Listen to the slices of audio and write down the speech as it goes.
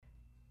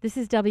This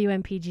is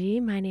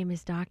WMPG. My name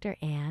is Dr.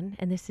 Ann,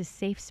 and this is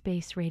Safe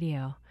Space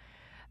Radio,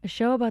 a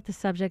show about the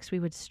subjects we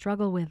would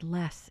struggle with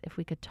less if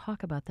we could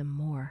talk about them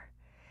more.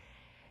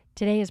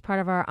 Today is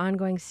part of our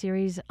ongoing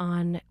series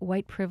on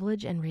white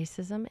privilege and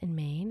racism in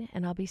Maine,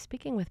 and I'll be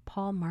speaking with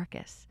Paul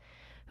Marcus,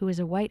 who is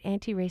a white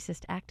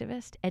anti-racist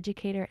activist,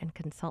 educator, and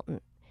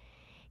consultant.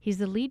 He's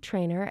the lead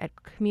trainer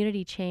at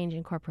Community Change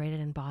Incorporated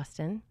in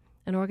Boston,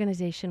 an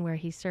organization where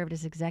he served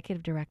as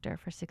executive director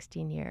for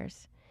 16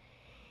 years.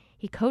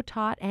 He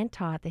co-taught and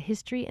taught the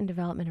history and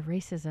development of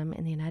racism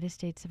in the United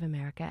States of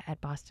America at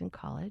Boston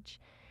College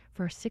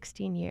for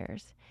 16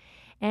 years,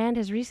 and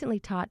has recently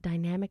taught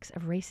dynamics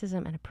of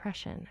racism and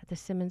oppression at the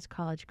Simmons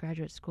College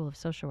Graduate School of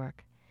Social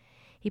Work.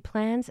 He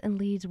plans and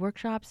leads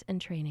workshops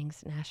and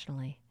trainings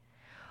nationally.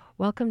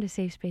 Welcome to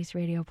Safe Space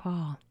Radio,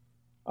 Paul.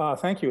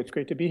 Thank you. It's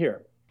great to be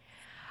here.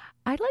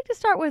 I'd like to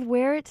start with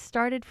where it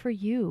started for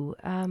you.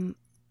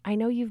 I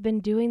know you've been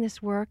doing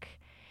this work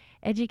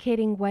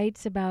educating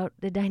whites about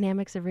the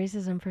dynamics of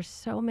racism for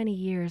so many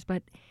years,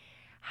 but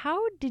how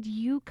did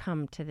you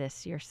come to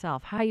this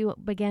yourself? How you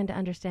began to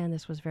understand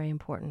this was very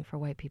important for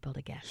white people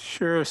to get?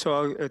 Sure.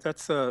 So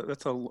that's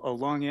a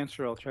long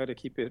answer. I'll try to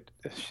keep it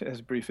as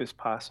brief as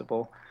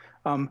possible.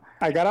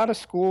 I got out of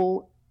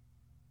school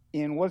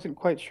and wasn't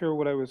quite sure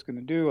what I was going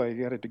to do. I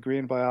got a degree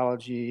in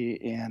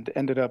biology and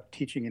ended up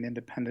teaching in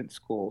independent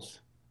schools.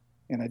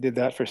 And I did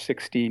that for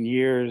 16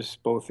 years,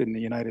 both in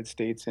the United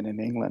States and in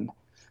England.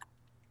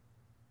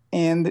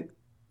 And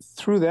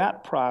through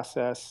that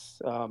process,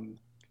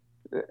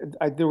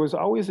 there was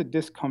always a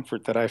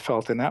discomfort that I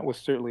felt, and that was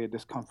certainly a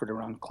discomfort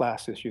around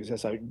class issues,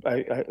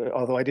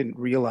 although I didn't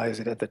realize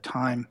it at the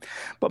time.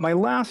 But my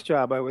last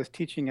job, I was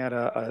teaching at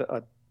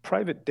a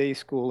private day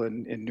school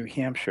in New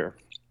Hampshire,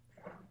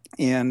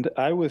 and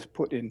I was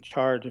put in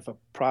charge of a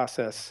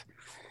process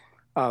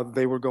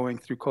they were going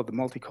through called the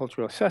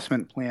Multicultural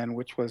Assessment Plan,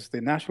 which was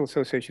the National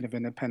Association of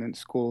Independent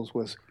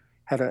Schools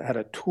had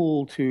a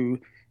tool to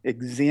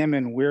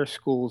examine where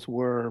schools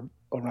were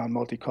around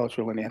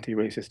multicultural and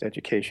anti-racist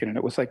education. And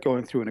it was like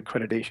going through an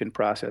accreditation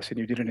process, and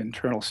you did an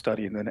internal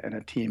study, and then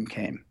a team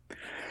came.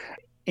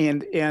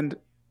 And in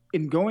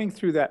going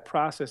through that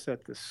process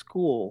at the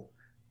school,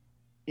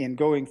 in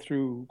going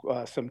through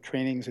some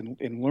trainings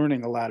and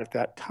learning a lot at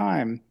that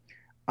time,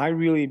 I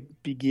really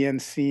began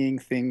seeing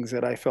things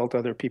that I felt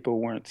other people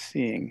weren't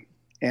seeing.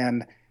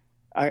 And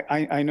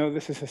I know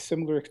this is a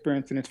similar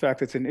experience, and in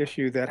fact, it's an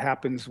issue that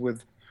happens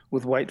with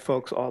white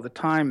folks all the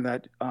time,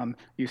 that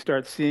you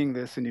start seeing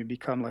this and you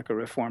become like a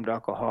reformed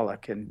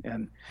alcoholic,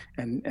 and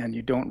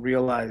you don't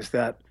realize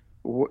that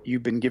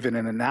you've been given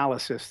an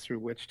analysis through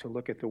which to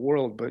look at the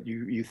world, but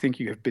you think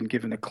you have been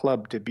given a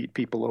club to beat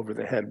people over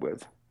the head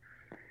with.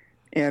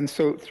 And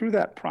so through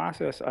that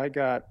process, I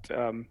got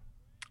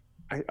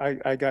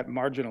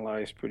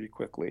marginalized pretty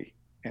quickly.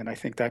 And I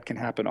think that can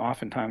happen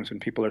oftentimes when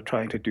people are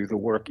trying to do the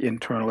work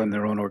internally in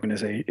their own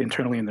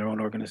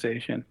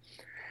organization.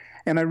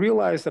 And I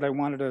realized that I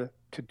wanted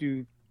to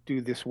do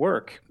this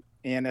work.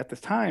 And at the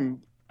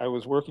time, I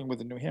was working with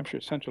the New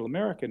Hampshire Central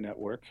America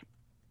Network.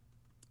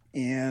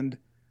 And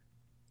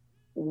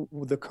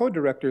the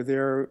co-director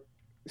there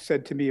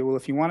said to me, well,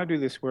 if you want to do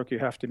this work, you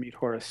have to meet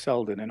Horace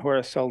Seldon. And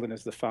Horace Seldon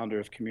is the founder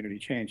of Community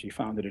Change. He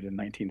founded it in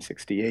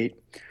 1968.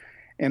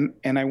 And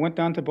I went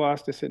down to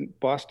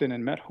Boston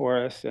and met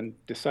Horace and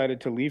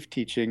decided to leave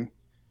teaching.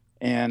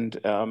 And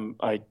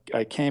I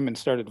came and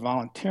started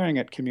volunteering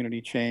at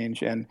Community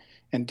Change and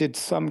did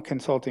some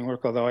consulting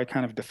work, although I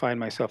kind of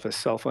defined myself as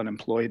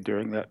self-unemployed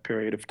during that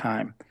period of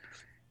time.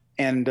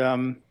 And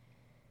I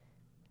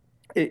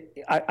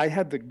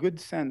had the good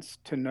sense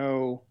to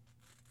know,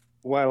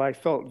 while I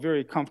felt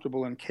very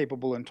comfortable and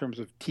capable in terms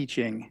of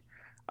teaching,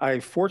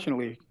 I'm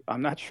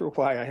not sure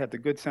why, I had the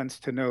good sense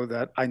to know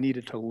that I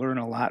needed to learn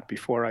a lot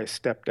before I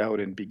stepped out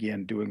and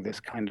began doing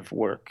this kind of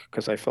work,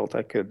 because I felt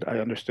I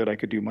understood I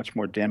could do much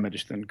more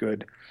damage than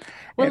good.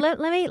 Well, let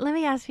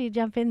me ask you to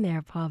jump in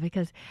there, Paul,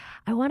 because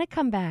I want to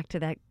come back to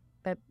that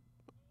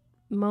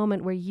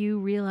moment where you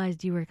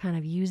realized you were kind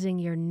of using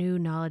your new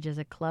knowledge as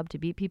a club to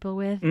beat people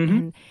with,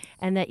 Mm-hmm.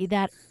 and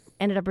that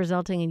ended up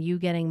resulting in you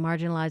getting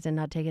marginalized and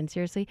not taken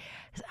seriously.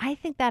 'Cause I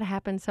think that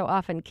happens so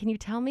often. Can you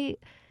tell me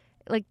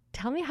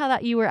how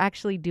that you were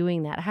actually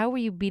doing that? How were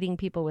you beating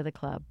people with a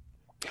club?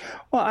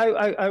 Well,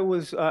 I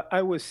was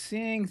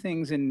seeing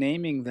things and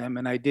naming them,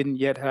 and I didn't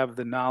yet have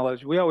the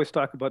knowledge. We always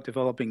talk about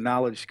developing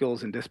knowledge,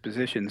 skills, and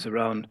dispositions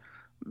around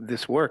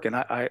this work, and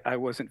I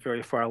wasn't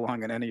very far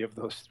along in any of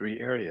those three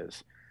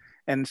areas.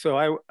 And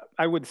so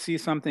I would see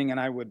something and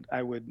I would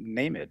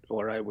name it,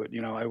 or I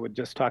would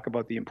just talk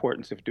about the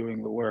importance of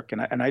doing the work.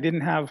 And I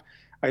didn't have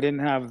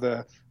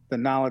the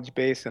knowledge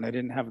base, and I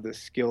didn't have the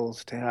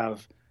skills to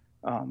have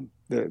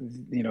to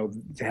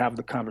have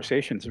the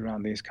conversations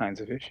around these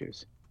kinds of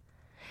issues.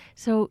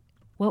 So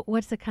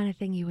what's the kind of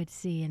thing you would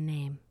see and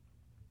name?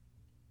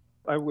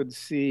 I would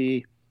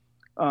see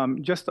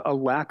just a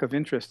lack of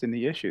interest in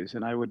the issues,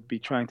 and I would be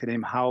trying to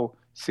name how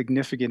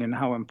significant and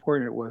how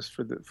important it was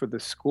for the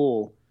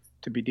school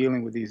to be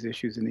dealing with these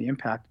issues and the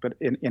impact, but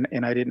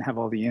and I didn't have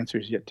all the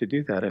answers yet to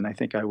do that. And I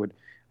think I would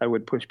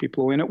push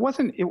people away. And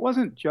it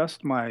wasn't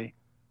just my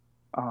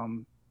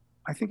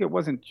I think it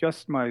wasn't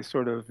just my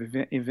sort of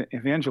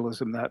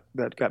evangelism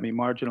that got me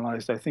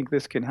marginalized. I think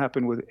this can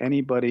happen with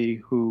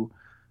anybody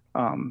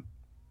um,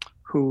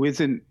 who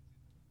isn't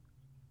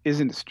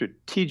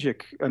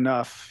strategic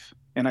enough.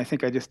 And I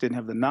think I just didn't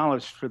have the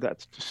knowledge for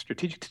that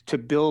strategic to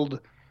build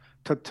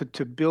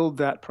to build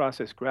that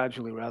process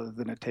gradually rather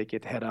than to take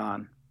it head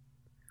on.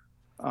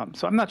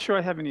 So I'm not sure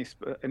I have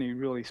any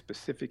really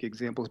specific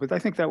examples, but I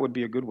think that would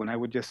be a good one. I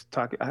would just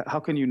talk. How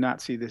can you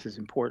not see this as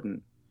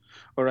important?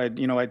 Or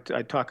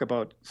I'd talk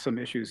about some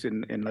issues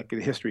in like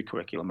the history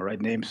curriculum, or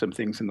I'd name some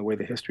things in the way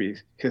the history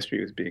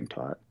was being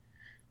taught.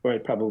 Or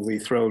I'd probably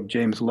throw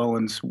James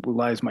Lowen's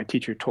 "Lies My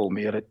Teacher Told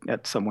Me"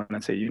 at someone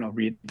and say,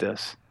 read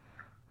this.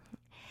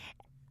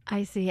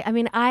 I see. I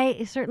mean,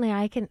 I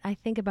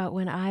think about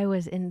when I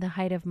was in the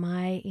height of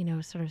my,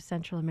 sort of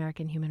Central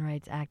American human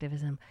rights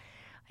activism.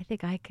 I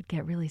think I could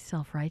get really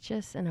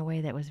self-righteous in a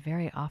way that was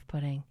very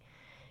off-putting.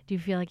 Do you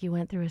feel like you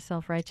went through a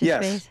self-righteous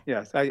phase?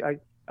 Yes,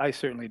 I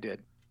certainly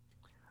did.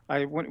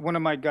 One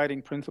of my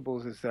guiding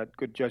principles is that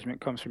good judgment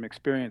comes from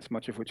experience,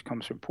 much of which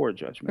comes from poor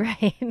judgment.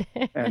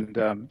 Right. And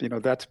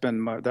that's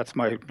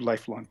my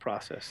lifelong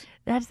process.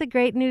 That's the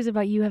great news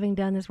about you having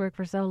done this work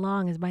for so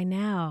long, is by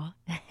now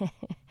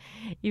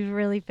you've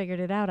really figured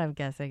it out, I'm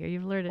guessing, or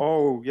you've learned it.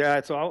 Oh yeah,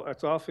 it's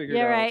all figured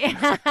out.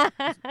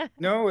 Right.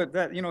 No,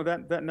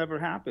 that never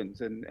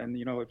happens, and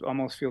it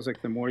almost feels like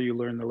the more you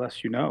learn, the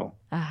less you know.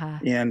 Uh-huh.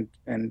 And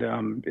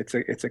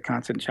it's a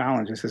constant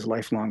challenge. This is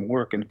lifelong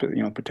work, and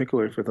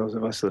particularly for those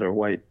of us that are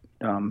white,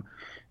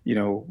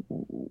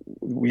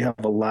 we have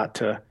a lot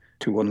to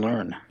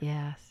unlearn.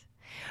 Yes.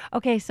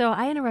 Okay, so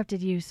I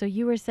interrupted you. So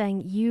you were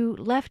saying you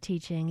left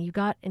teaching, you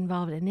got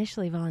involved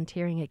initially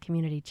volunteering at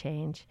Community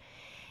Change,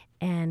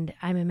 and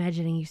I'm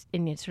imagining you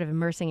in sort of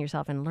immersing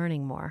yourself in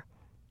learning more.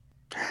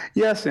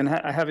 Yes, and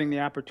having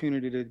the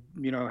opportunity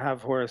to,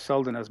 have Horace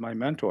Seldon as my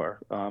mentor.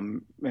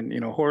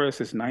 And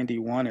Horace is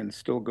 91 and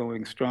still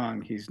going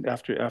strong. He's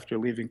after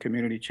leaving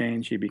Community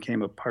Change, he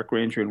became a park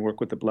ranger and worked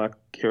with the Black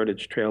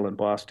Heritage Trail in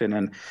Boston,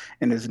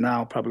 and is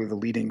now probably the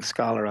leading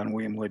scholar on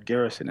William Lloyd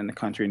Garrison in the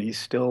country. And he's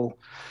still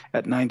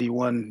at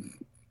 91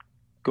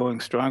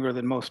 going stronger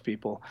than most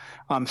people.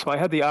 So I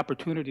had the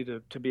opportunity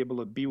to be able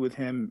to be with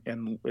him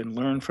and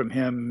learn from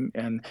him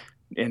and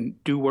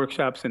do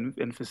workshops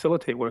and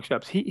facilitate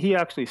workshops. He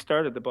actually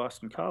started the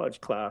Boston College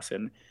class,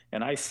 and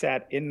I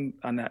sat in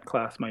on that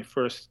class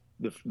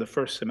the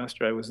first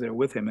semester I was there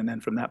with him, and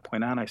then from that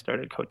point on I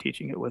started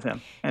co-teaching it with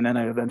him, and then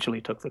I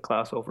eventually took the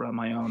class over on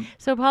my own.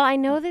 So Paul, I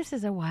know this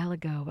is a while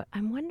ago, but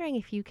I'm wondering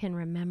if you can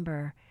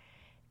remember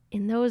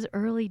in those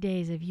early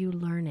days of you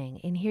learning,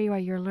 and here you are,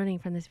 you're learning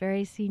from this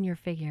very senior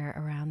figure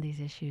around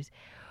these issues.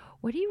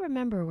 What do you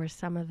remember were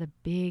some of the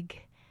big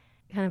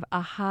kind of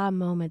aha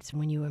moments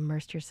when you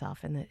immersed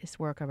yourself in this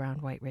work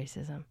around white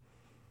racism?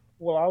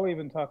 Well, I'll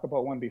even talk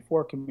about one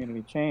before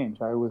Community Change.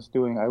 I went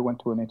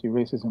to an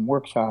anti-racism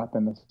workshop,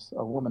 and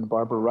a woman,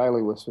 Barbara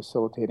Riley, was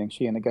facilitating.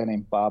 She and a guy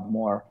named Bob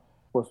Moore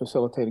were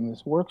facilitating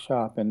this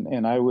workshop,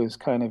 and I was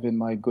kind of in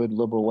my good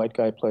liberal white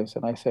guy place,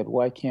 and I said,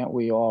 why can't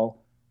we all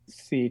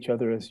see each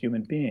other as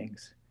human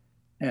beings?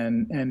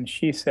 And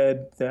she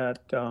said that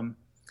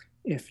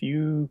if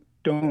you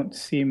don't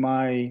see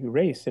my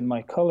race and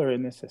my color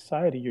in this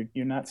society,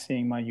 you're not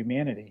seeing my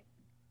humanity.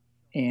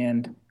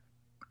 And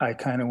I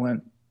kind of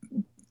went,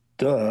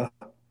 duh.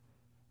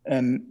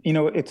 And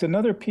it's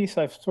another piece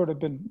I've sort of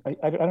been,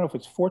 I don't know if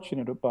it's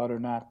fortunate about or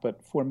not,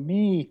 but for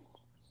me,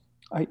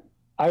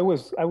 I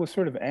was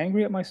sort of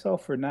angry at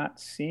myself for not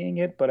seeing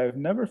it, but I've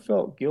never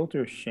felt guilt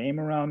or shame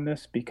around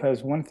this,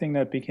 because one thing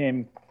that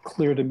became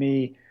clear to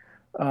me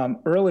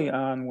early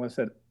on was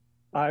that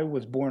I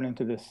was born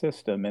into this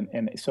system,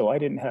 and so I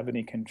didn't have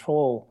any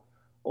control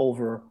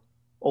over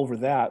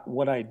that.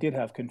 What I did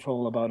have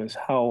control about is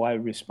how I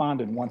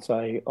responded once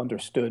I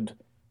understood,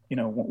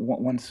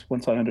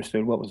 once I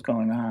understood what was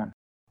going on.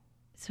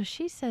 So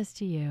she says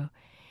to you,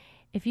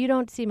 if you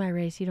don't see my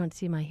race, you don't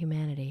see my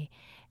humanity.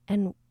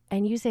 And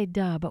you say,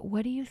 duh, but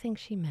what do you think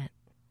she meant?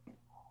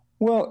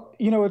 Well,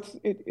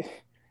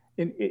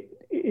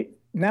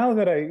 now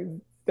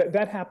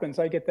that happens,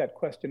 I get that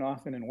question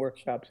often in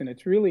workshops, and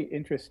it's really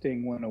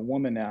interesting when a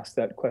woman asks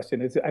that question.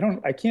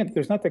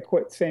 There's not the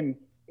quite same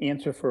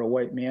answer for a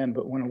white man,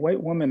 but when a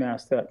white woman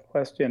asks that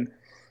question,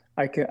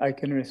 I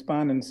can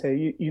respond and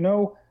say,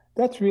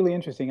 that's really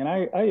interesting, and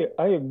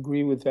I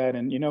agree with that,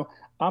 and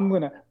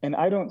and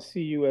I don't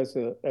see you as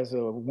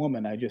a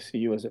woman, I just see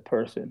you as a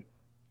person.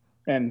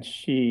 And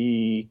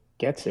she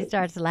gets it. She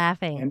starts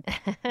laughing.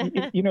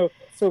 And,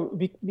 so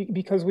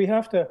because we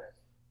have to,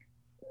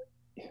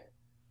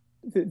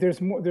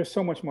 there's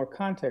so much more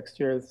context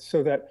here,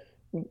 so that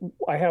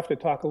I have to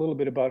talk a little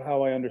bit about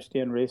how I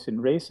understand race and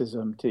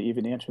racism to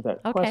even answer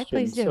that question. Okay,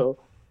 please do.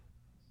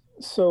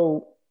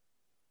 So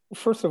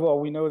first of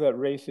all, we know that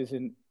race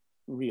isn't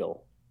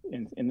real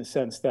in the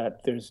sense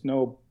that there's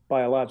no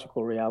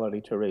biological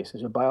reality to race.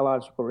 There's a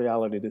biological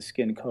reality to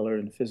skin color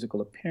and physical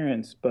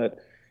appearance, but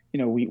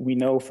we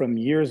know from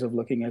years of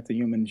looking at the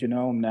human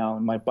genome now,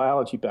 and my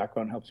biology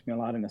background helps me a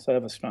lot in this. I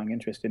have a strong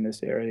interest in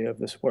this area of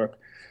this work.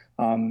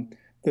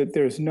 That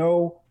there's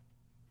no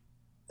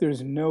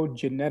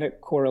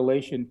genetic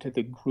correlation to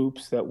the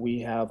groups that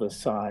we have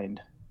assigned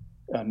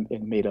and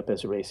made up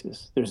as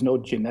races. There's no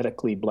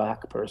genetically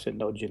black person,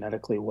 no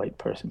genetically white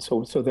person.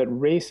 So that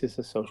race is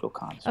a social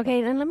construct.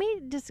 Okay, and let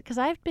me just, because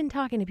I've been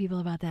talking to people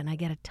about that, and I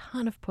get a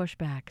ton of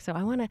pushback. So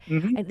I want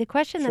to, the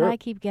question that I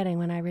keep getting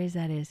when I raise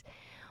that is,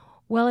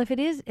 well, if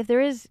there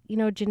is,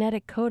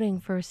 genetic coding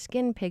for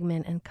skin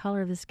pigment and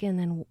color of the skin,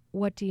 then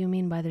what do you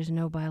mean by there's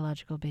no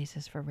biological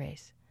basis for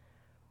race?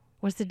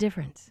 What's the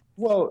difference?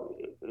 Well,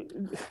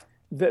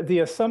 the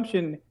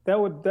assumption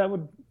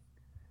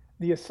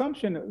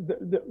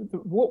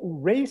what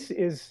race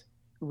is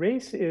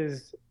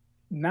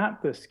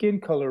not the skin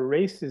color.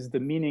 Race is the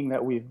meaning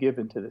that we've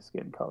given to the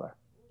skin color.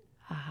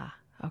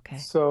 Okay.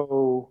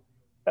 So,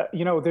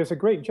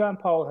 John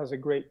Powell has a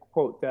great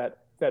quote that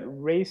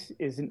race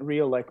isn't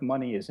real like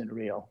money isn't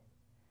real.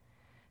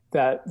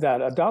 That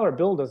a dollar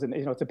bill doesn't,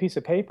 it's a piece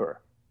of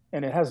paper,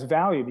 and it has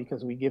value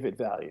because we give it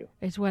value.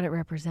 It's what it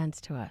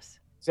represents to us.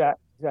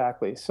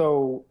 Exactly.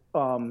 So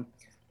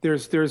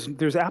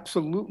there's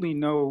absolutely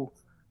no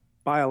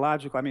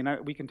biological. I mean,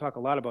 we can talk a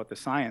lot about the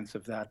science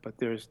of that, but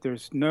there's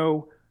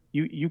no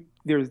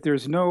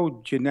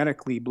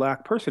genetically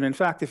black person. In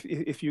fact,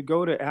 if you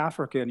go to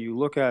Africa and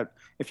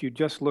if you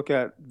just look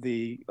at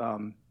the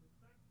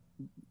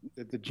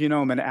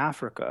genome in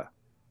Africa,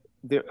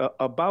 there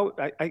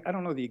I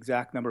don't know the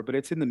exact number, but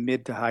it's in the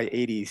mid to high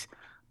 80s.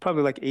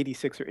 Probably like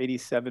 86 or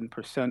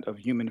 87% of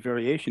human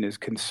variation is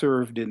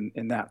conserved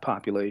in that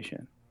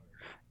population.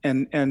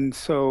 And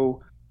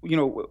so,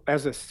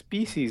 as a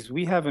species,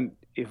 we haven't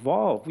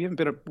evolved. We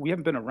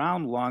haven't been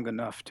around long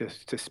enough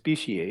to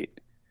speciate.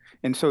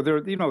 And so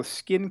there,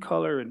 skin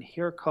color and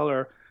hair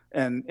color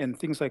and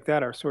things like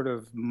that are sort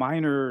of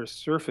minor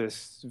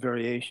surface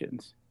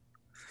variations.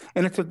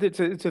 And it's a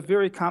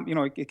very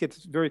it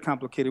gets very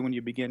complicated when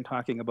you begin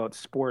talking about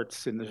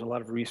sports, and there's a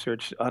lot of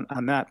research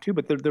on that too.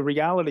 But the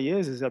reality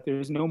is that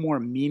there's no more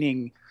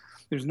meaning,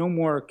 there's no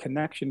more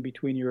connection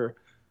between your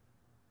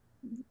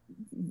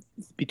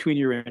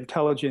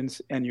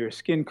intelligence and your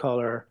skin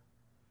color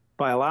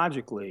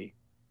biologically,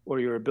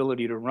 or your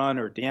ability to run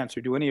or dance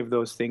or do any of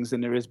those things,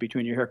 than there is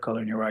between your hair color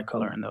and your eye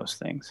color and those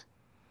things.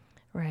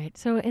 Right.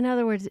 So in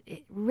other words,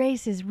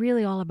 race is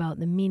really all about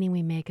the meaning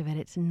we make of it.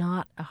 It's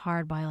not a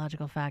hard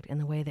biological fact in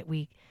the way that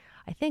we,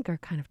 I think, are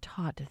kind of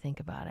taught to think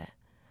about it.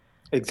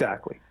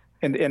 Exactly.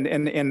 And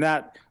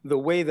that the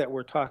way that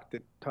we're taught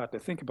to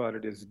think about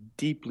it is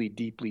deeply,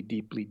 deeply,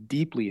 deeply,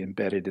 deeply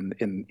embedded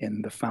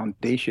in the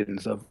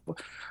foundations of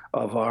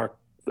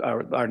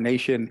our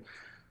nation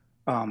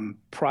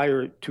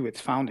prior to its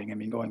founding. I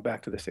mean, going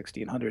back to the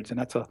 1600s, and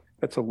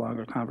that's a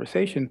longer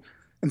conversation.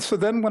 And so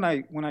then when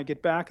I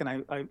get back, and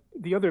I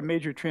the other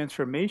major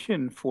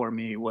transformation for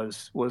me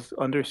was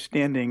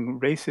understanding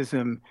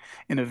racism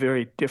in a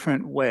very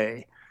different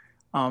way.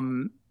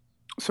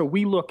 So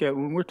we look at,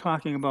 when we're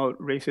talking about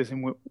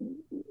racism,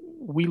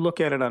 we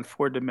look at it on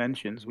 4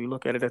 dimensions. We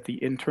look at it at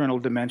the internal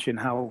dimension,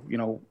 how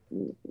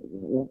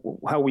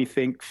we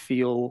think,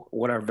 feel,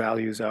 what our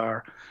values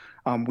are.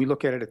 We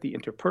look at it at the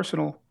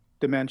interpersonal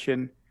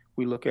dimension.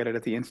 We look at it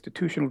at the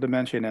institutional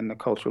dimension and the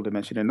cultural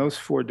dimension. And those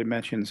 4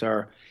 dimensions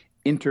are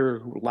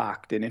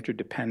interlocked and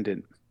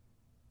interdependent.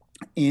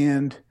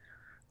 And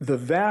the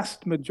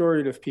vast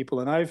majority of people,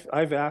 and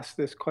I've asked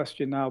this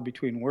question now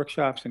between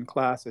workshops and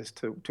classes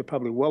to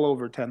probably well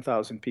over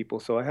 10,000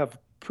 people. So I have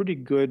pretty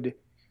good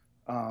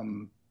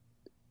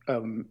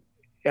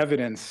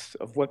evidence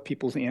of what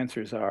people's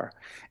answers are.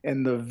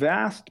 And the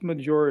vast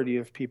majority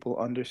of people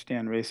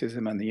understand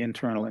racism on the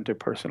internal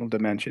interpersonal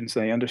dimensions.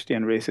 They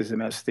understand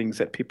racism as things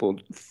that people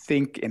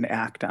think and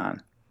act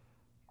on.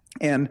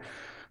 And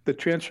the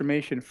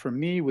transformation for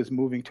me was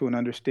moving to an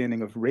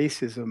understanding of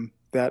racism,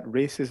 that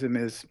racism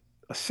is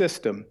a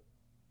system,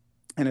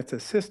 and it's a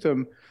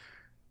system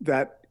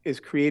that is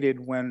created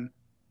when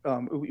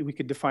we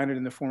could define it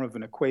in the form of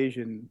an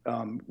equation,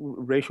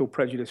 racial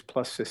prejudice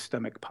plus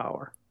systemic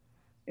power.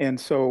 And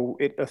so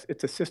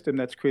it's a system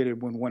that's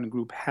created when one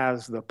group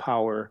has the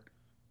power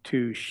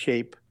to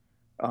shape,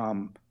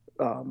 to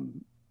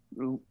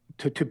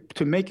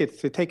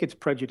take its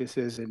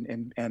prejudices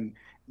and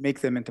make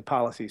them into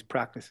policies,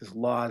 practices,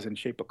 laws, and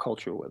shape a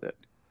culture with it.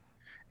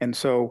 And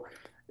so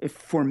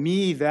for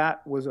me,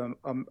 that was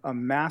a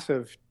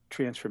massive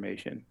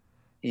transformation.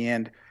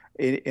 And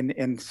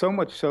so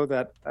much so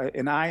that,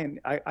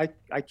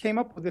 I came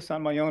up with this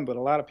on my own, but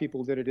a lot of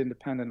people did it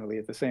independently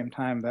at the same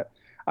time, that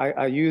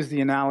I use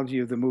the analogy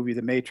of the movie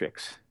The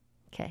Matrix.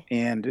 Okay.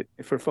 And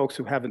for folks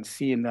who haven't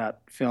seen that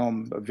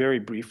film, very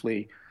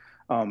briefly,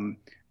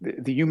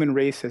 the human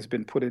race has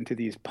been put into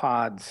these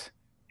pods,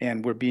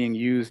 and we're being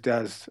used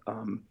as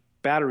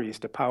batteries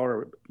to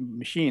power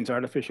machines.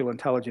 Artificial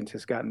intelligence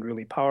has gotten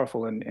really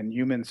powerful, and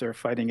humans are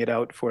fighting it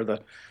out for the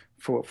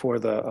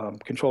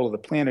control of the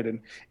planet.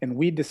 And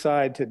we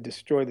decide to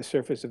destroy the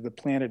surface of the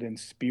planet and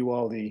spew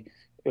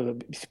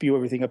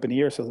everything up in the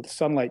air so that the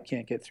sunlight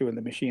can't get through and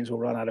the machines will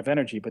run out of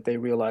energy. But they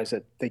realize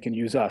that they can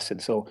use us,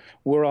 and so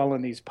we're all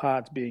in these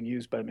pods being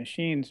used by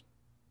machines,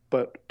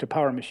 but to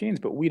power machines.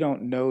 But we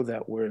don't know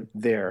that we're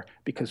there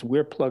because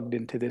we're plugged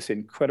into this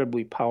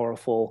incredibly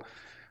powerful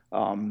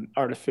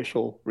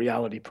artificial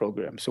reality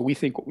program. So we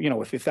think,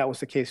 if that was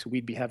the case,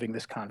 we'd be having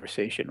this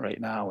conversation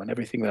right now and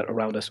everything that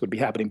around us would be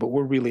happening, but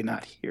we're really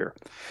not here.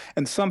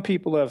 And some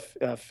people have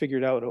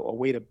figured out a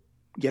way to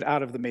get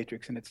out of the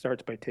matrix, and it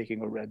starts by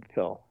taking a red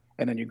pill.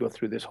 And then you go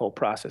through this whole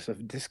process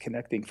of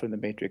disconnecting from the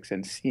matrix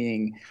and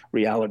seeing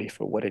reality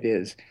for what it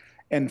is.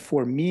 And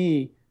for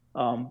me,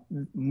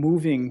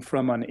 moving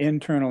from an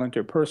internal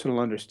interpersonal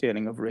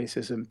understanding of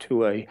racism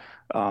to a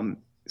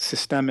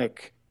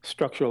systemic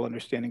structural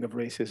understanding of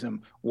racism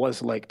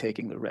was like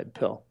taking the red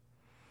pill.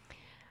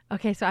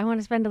 Okay, so I want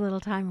to spend a little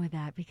time with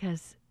that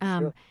because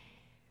Sure.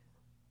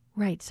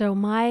 right. So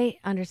my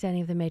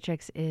understanding of the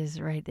Matrix is,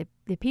 right,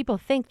 the people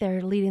think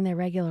they're leading their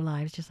regular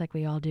lives just like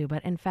we all do,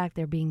 but in fact,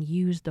 they're being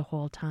used the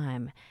whole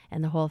time,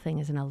 and the whole thing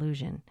is an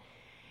illusion.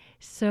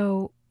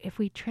 So if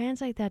we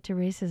translate that to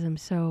racism,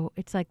 so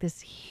it's like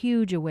this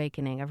huge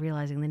awakening of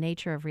realizing the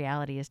nature of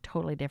reality is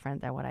totally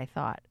different than what I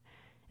thought,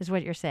 is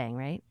what you're saying,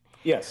 right?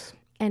 Yes.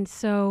 And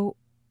so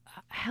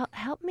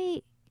help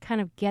me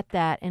kind of get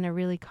that in a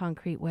really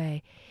concrete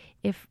way.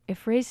 If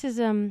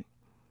racism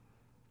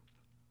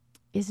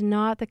is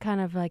not the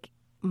kind of like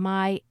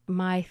my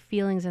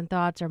feelings and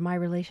thoughts or my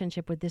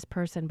relationship with this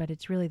person, but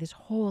it's really this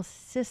whole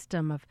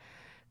system of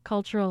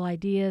cultural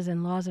ideas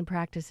and laws and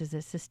practices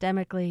that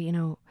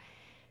systemically,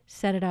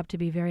 set it up to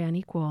be very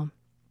unequal.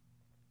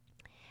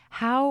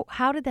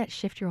 How did that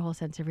shift your whole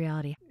sense of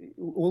reality?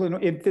 Well,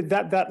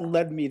 that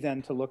led me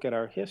then to look at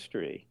our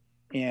history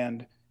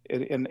and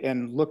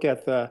look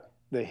at the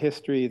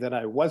history that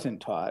I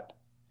wasn't taught,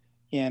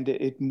 and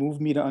it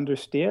moved me to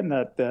understand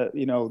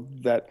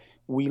that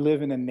we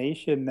live in a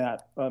nation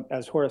that,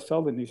 as Horace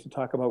Seldon used to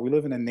talk about, we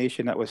live in a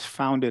nation that was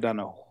founded on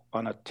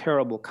a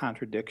terrible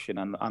contradiction.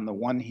 On the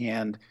one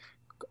hand,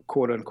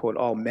 quote unquote,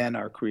 all men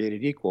are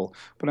created equal,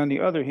 but on the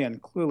other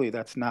hand, clearly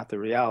that's not the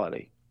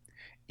reality.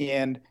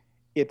 And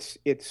it's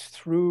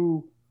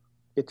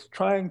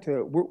trying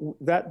to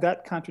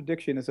that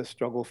contradiction is a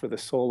struggle for the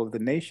soul of the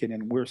nation,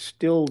 and we're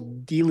still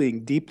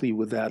dealing deeply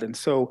with that. And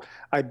so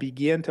I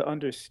began to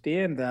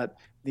understand that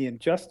the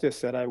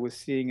injustice that I was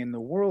seeing in the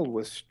world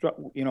was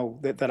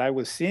that I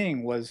was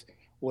seeing was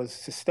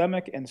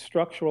systemic and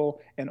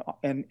structural and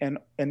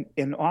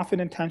often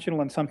intentional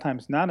and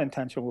sometimes not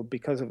intentional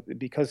because of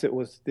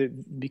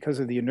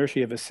the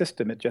inertia of a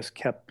system. It just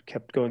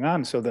kept going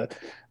on. So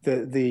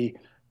the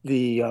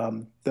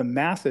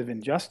massive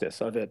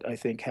injustice of it, I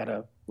think, had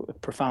a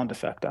profound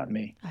effect on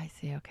me. I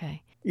see.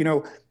 Okay.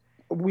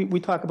 We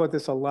talk about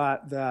this a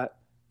lot, that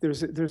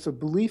there's a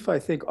belief, I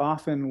think,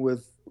 often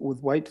with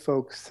white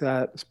folks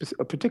that,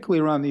 particularly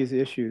around these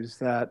issues,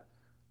 that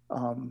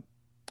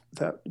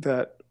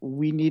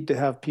we need to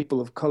have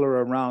people of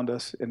color around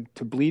us and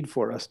to bleed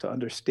for us to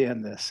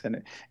understand this.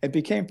 And it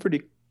became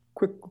pretty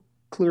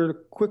clear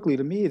quickly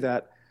to me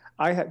that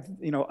I had,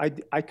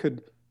 I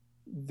could.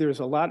 There was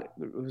a lot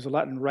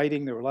in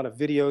writing. There were a lot of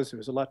videos. There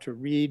was a lot to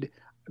read.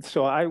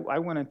 So I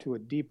went into a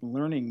deep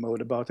learning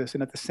mode about this.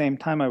 And at the same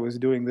time, I was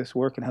doing this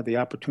work and had the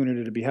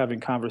opportunity to be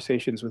having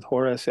conversations with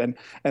Horace and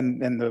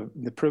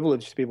the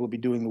privilege to be able to be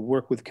doing the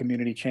work with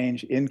community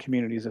change in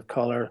communities of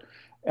color,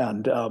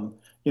 and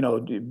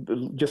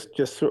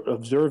just sort of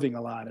observing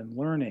a lot and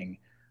learning.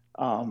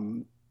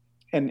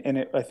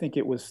 I think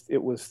it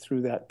was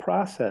through that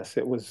process.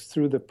 It was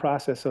through the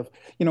process of,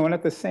 and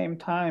at the same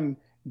time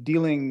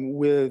dealing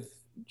with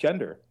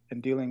gender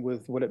and dealing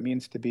with what it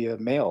means to be a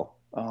male.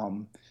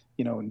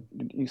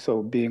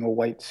 So being a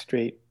white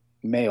straight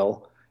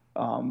male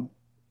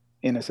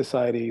in a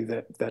society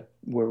that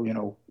where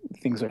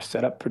things are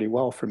set up pretty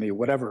well for me,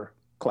 whatever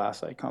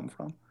class I come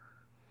from.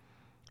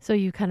 So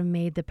you kind of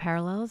made the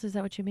parallels. Is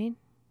that what you mean?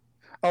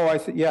 Oh, I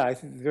think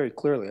very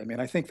clearly. I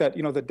mean, I think that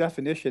the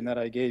definition that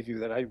I gave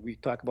you we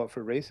talk about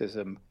for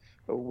racism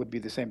would be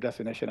the same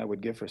definition I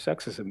would give for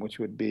sexism, which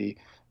would be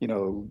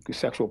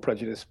sexual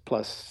prejudice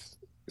plus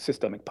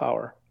systemic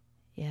power.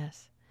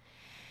 Yes.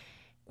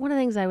 One of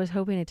the things I was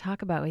hoping to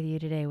talk about with you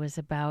today was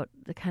about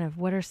the kind of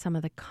what are some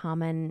of the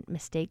common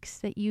mistakes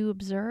that you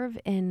observe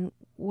in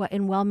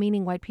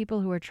well-meaning white people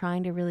who are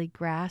trying to really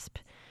grasp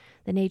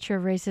the nature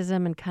of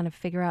racism and kind of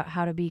figure out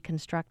how to be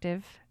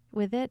constructive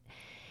with it.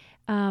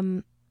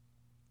 And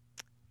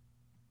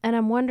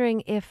I'm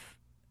wondering if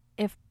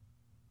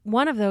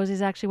one of those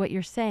is actually what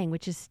you're saying,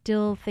 which is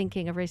still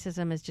thinking of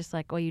racism as just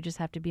like, you just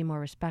have to be more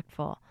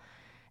respectful,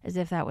 as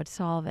if that would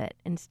solve it,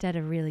 instead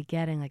of really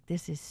getting like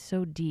this is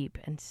so deep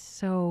and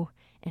so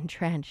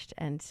entrenched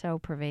and so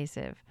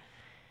pervasive.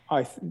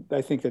 I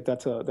think that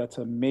that's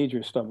a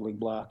major stumbling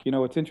block. You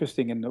know, it's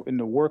interesting in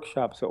the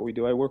workshops that we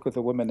do. I work with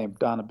a woman named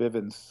Donna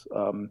Bivens.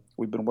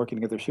 We've been working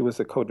together. She was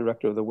the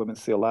co-director of the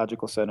Women's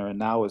Theological Center, and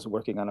now is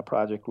working on a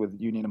project with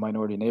Union of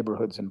Minority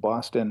Neighborhoods in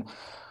Boston,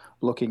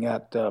 looking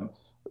at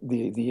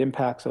the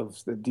impacts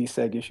of the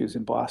deseg issues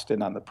in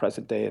Boston on the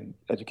present day in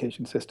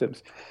education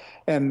systems.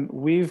 And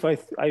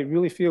I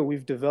really feel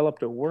we've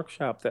developed a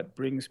workshop that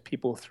brings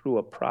people through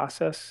a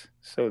process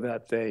so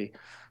that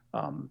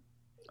um,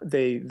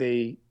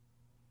 they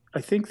I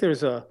think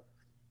there's a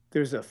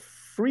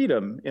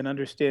freedom in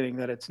understanding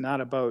that it's not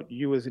about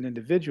you as an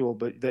individual,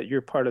 but that you're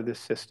part of this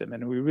system.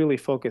 And we really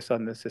focus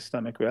on the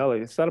systemic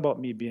reality. It's not about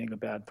me being a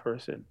bad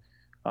person.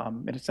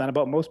 And it's not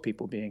about most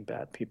people being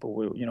bad people.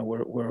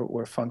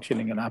 We're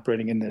functioning and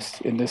operating in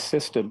this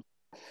system.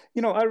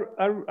 You know,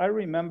 I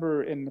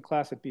remember in the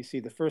class at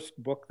BC, the first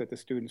book that the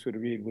students would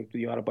read was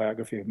the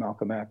autobiography of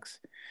Malcolm X.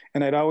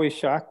 And I'd always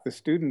shock the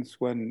students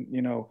when,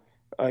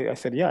 I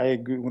said, yeah, I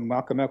agree. When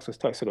Malcolm X was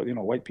talking, I said,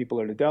 white people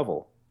are the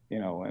devil,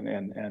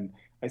 and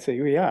I say,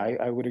 well, yeah,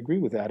 I would agree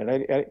with that.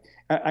 And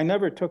I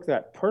never took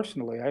that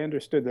personally. I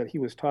understood that he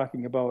was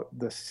talking about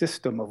the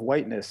system of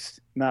whiteness,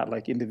 not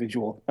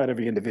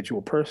every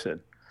individual person.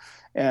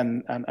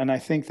 And I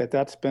think that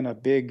that's been a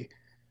big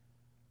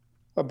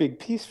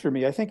piece for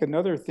me. I think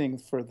another thing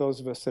for those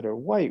of us that are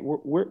white,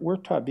 we're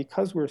taught,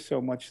 because we're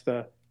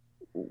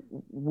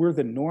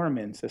the norm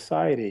in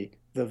society.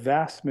 The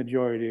vast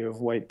majority of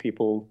white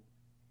people,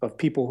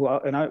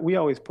 we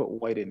always put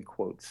white in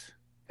quotes.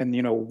 And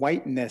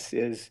whiteness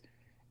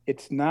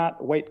it's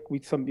not white. We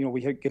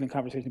get in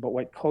conversation about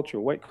white culture.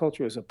 White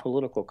culture is a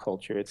political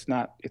culture. It's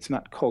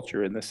not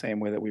culture in the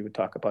same way that we would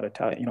talk about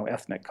Italian,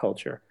 ethnic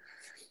culture.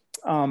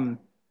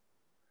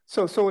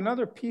 So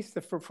another piece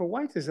that for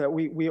whites is that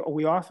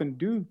we often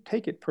do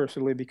take it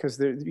personally, because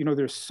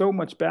there's so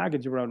much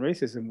baggage around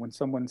racism. When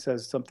someone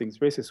says something's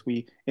racist,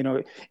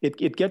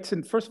 it gets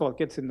in. First of all, it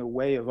gets in the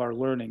way of our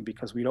learning,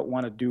 because we don't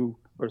want to do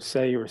or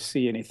say or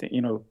see anything,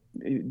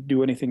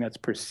 do anything that's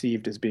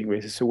perceived as being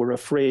racist. So we're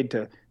afraid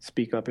to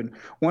speak up. And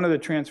one of the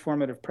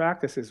transformative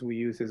practices we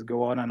use is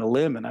go out on a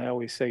limb. And I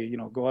always say,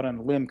 go out on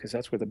a limb, because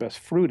that's where the best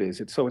fruit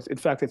is. In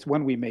fact, it's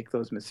when we make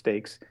those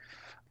mistakes.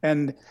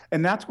 And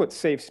that's what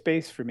Safe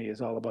Space for me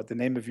is all about. The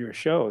name of your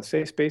show,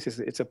 Safe Space,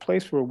 it's a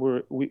place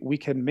where we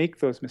can make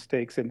those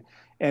mistakes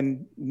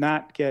and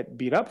not get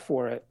beat up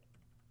for it.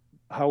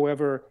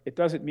 However, it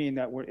doesn't mean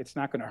that it's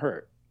not going to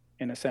hurt,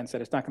 in a sense that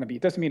it's not going to be.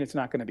 It doesn't mean it's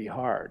not going to be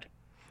hard.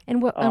 And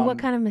what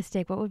kind of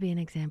mistake? What would be an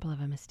example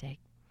of a mistake?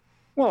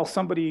 Well,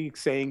 somebody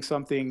saying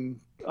something.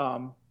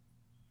 I'll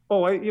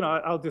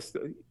just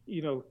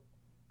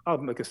I'll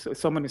make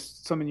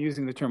someone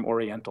using the term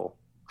Oriental,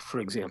 for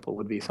example,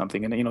 would be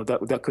something, and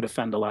that could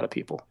offend a lot of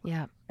people.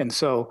 Yeah. And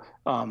so,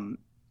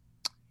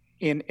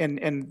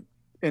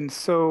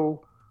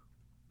 so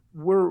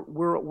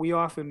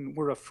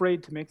we're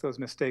afraid to make those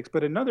mistakes.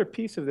 But another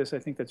piece of this, I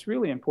think, that's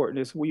really important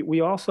is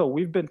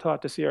we've been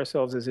taught to see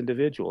ourselves as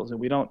individuals, and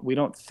we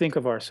don't think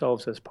of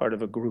ourselves as part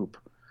of a group.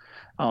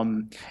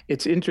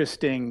 It's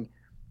interesting.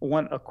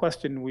 A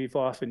question we've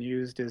often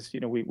used is,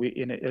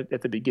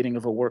 at the beginning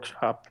of a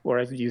workshop, or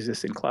I've used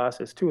this in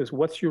classes too, is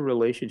what's your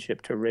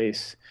relationship to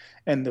race?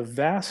 And the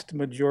vast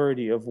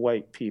majority of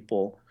white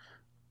people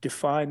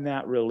define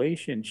that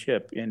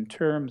relationship in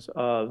terms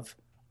of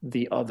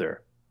the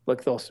other.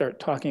 Like they'll start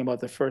talking about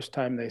the first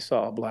time they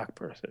saw a black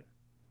person.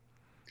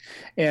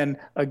 And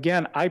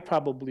again, I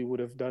probably would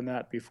have done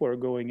that before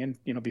going in,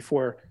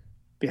 before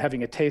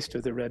having a taste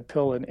of the red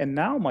pill. And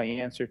now my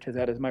answer to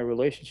that is my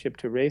relationship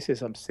to race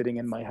is I'm sitting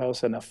in my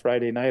house on a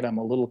Friday night. I'm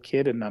a little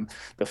kid, and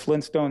the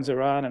Flintstones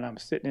are on, and I'm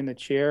sitting in a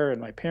chair, and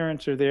my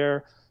parents are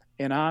there,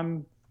 and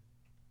I'm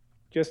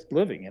just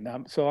living. And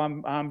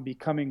I'm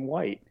becoming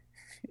white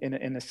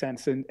in a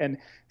sense. And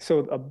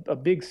so a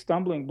big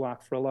stumbling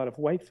block for a lot of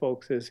white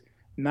folks is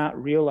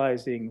not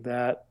realizing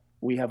that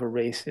we have a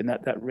race, and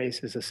that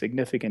race is a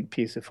significant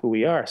piece of who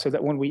we are. So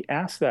that when we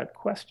ask that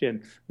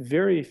question,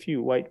 very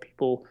few white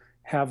people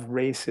have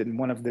race in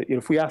one of the.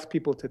 If we ask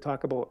people to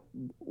talk about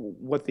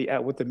what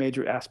the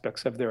major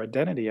aspects of their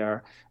identity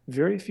are,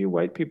 very few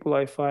white people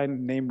I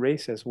find name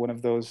race as one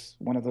of those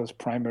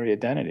primary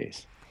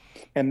identities,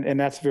 and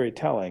that's very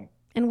telling.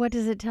 And what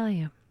does it tell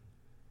you?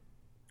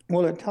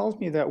 Well, it tells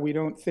me that we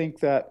don't think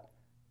that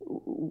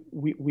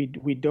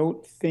we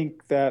don't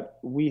think that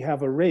we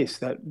have a race.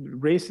 That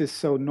race is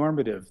so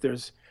normative.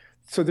 There's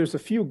a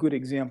few good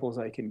examples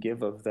I can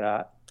give of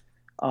that.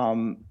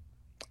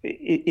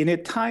 And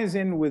it ties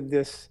in with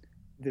this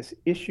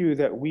issue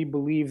that we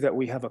believe that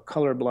we have a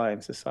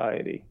colorblind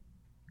society,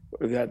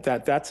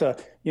 that's a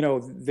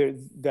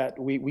that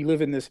we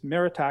live in this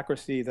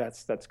meritocracy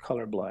that's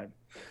colorblind.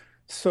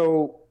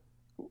 So,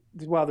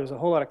 wow, there's a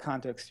whole lot of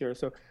context here.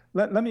 So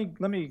let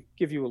me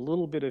give you a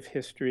little bit of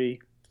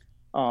history.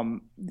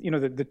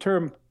 The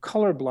term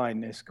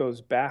colorblindness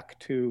goes back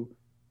to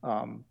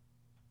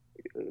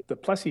the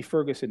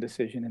Plessy-Ferguson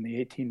decision in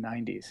the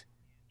 1890s,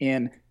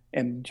 and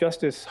And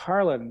Justice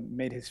Harlan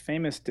made his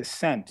famous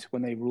dissent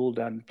when they ruled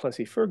on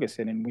Plessy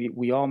Ferguson. And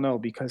we all know,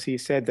 because he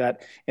said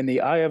that in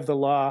the eye of the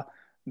law,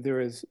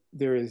 there is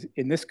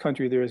in this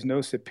country, there is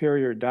no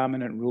superior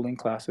dominant ruling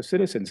class of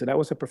citizens. And that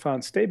was a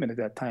profound statement at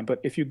that time. But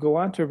if you go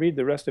on to read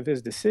the rest of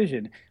his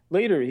decision,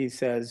 later he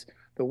says,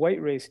 the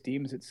white race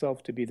deems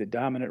itself to be the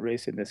dominant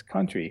race in this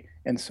country,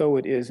 and so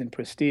it is in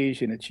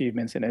prestige and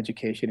achievements in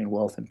education and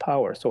wealth and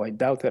power. So I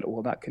doubt that it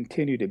will not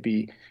continue to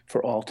be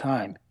for all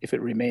time if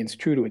it remains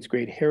true to its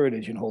great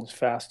heritage and holds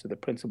fast to the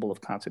principle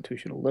of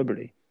constitutional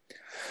liberty.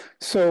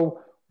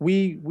 So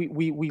we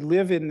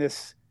live in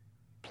this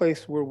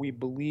place where we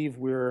believe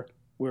we're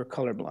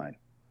colorblind.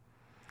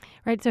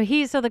 Right.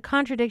 So the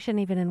contradiction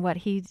even in what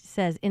he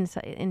says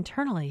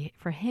internally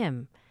for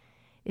him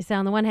is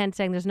on the one hand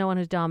saying there's no one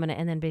who's dominant,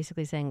 and then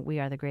basically saying we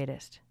are the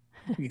greatest.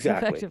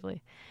 Exactly.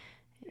 Effectively.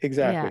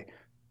 Exactly. Yeah.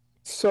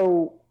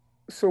 So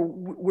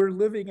we're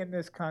living in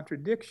this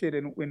contradiction,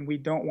 and when we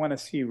don't want to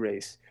see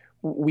race,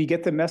 we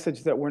get the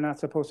message that we're not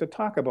supposed to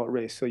talk about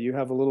race. So you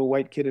have a little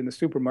white kid in the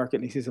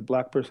supermarket, and he sees a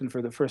black person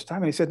for the first time,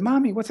 and he said,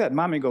 "Mommy, what's that?"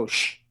 Mommy goes,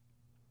 "Shh."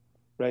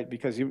 Right?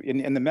 Because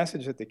and the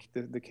message that the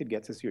kid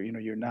gets is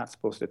you're not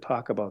supposed to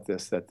talk about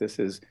this. That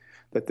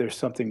there's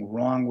something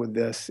wrong with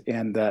this,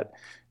 and that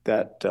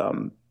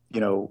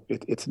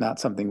it's not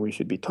something we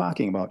should be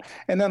talking about.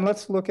 And then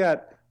let's look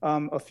at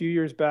a few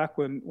years back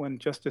when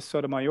Justice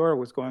Sotomayor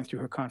was going through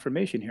her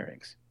confirmation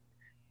hearings,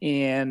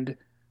 and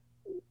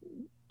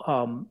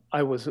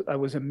I was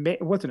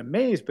wasn't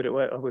amazed, but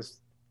I was.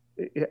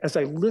 As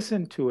I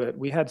listened to it,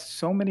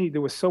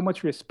 there was so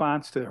much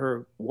response to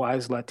her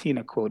wise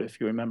Latina quote,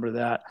 if you remember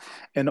that,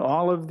 and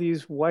all of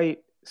these white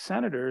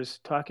senators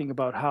talking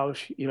about how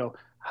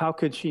how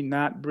could she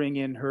not bring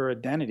in her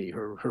identity,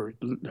 her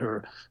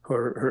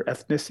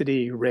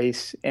ethnicity,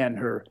 race, and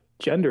her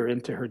gender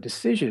into her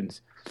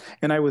decisions.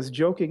 And I was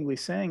jokingly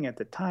saying at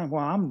the time,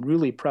 well, I'm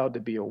really proud to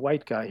be a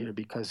white guy here,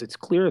 because it's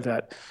clear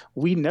that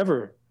we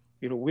never,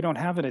 we don't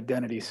have an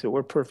identity, so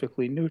we're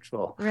perfectly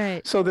neutral.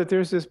 Right. So that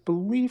there's this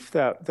belief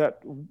that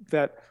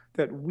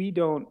we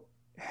don't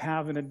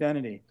have an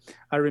identity.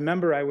 I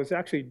remember I was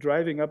actually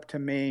driving up to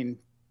Maine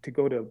to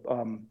go to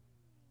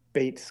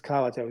Bates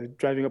College. I was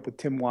driving up with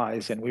Tim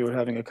Wise, and we were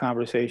having a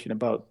conversation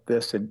about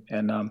this.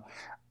 And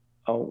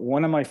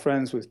one of my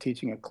friends was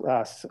teaching a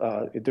class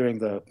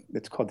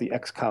it's called the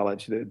X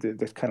College,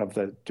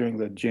 during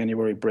the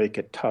January break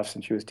at Tufts,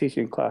 and she was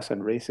teaching a class on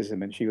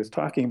racism, and she was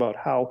talking about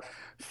how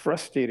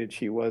frustrated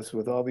she was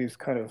with all these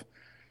kind of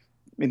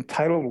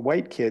entitled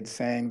white kids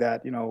saying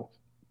that,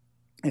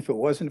 if it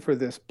wasn't for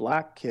this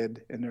black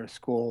kid in their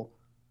school,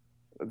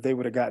 they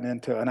would have gotten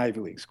into an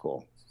Ivy League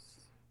school.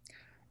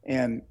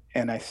 And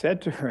I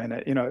said to her,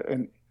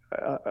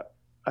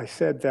 I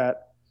said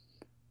that,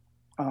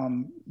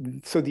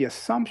 so the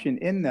assumption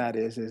in that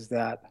is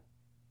that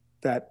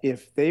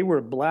if they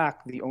were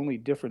black, the only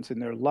difference in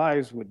their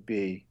lives would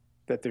be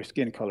that their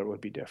skin color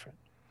would be different.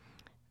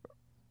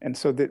 And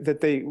so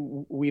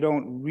we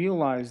don't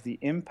realize the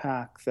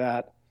impact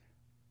that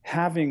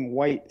having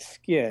white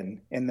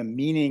skin and the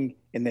meaning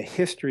in the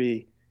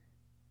history,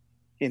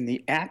 in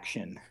the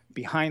action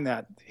behind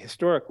that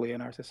historically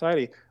in our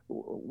society,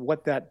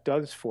 what that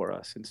does for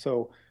us. And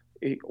so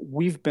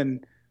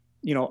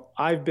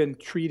I've been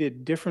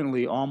treated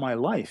differently all my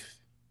life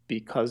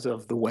because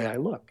of the way I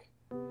look.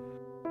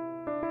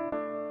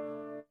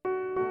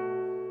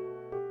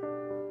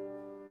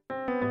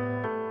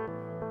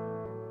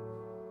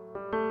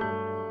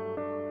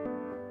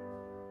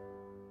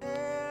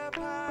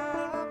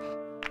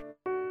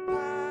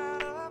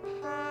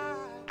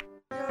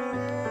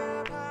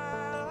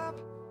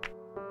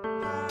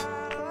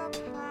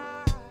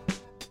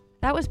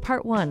 That was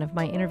part 1 of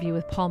my interview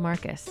with Paul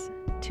Marcus.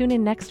 Tune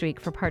in next week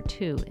for part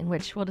 2, in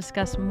which we'll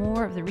discuss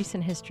more of the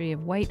recent history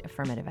of white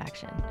affirmative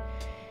action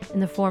in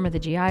the form of the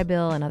GI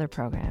Bill and other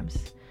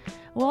programs.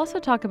 We'll also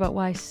talk about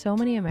why so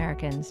many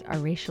Americans are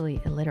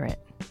racially illiterate.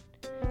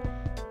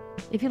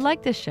 If you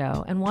like this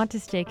show and want to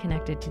stay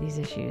connected to these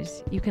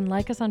issues, you can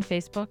like us on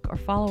Facebook or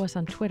follow us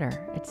on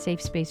Twitter at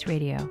Safe Space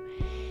Radio.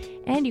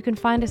 And you can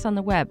find us on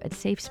the web at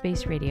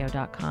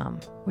safespaceradio.com,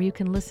 where you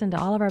can listen to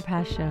all of our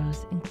past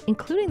shows,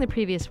 including the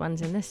previous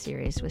ones in this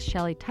series with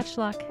Shelley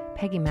Touchluck,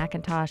 Peggy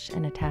McIntosh,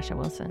 and Natasha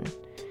Wilson.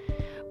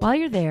 While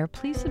you're there,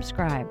 please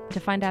subscribe to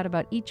find out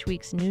about each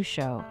week's new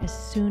show as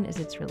soon as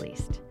it's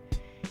released.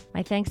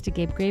 My thanks to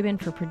Gabe Graben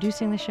for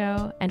producing the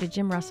show and to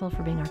Jim Russell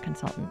for being our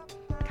consultant.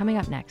 Coming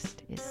up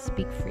next is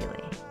Speak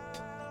Freely.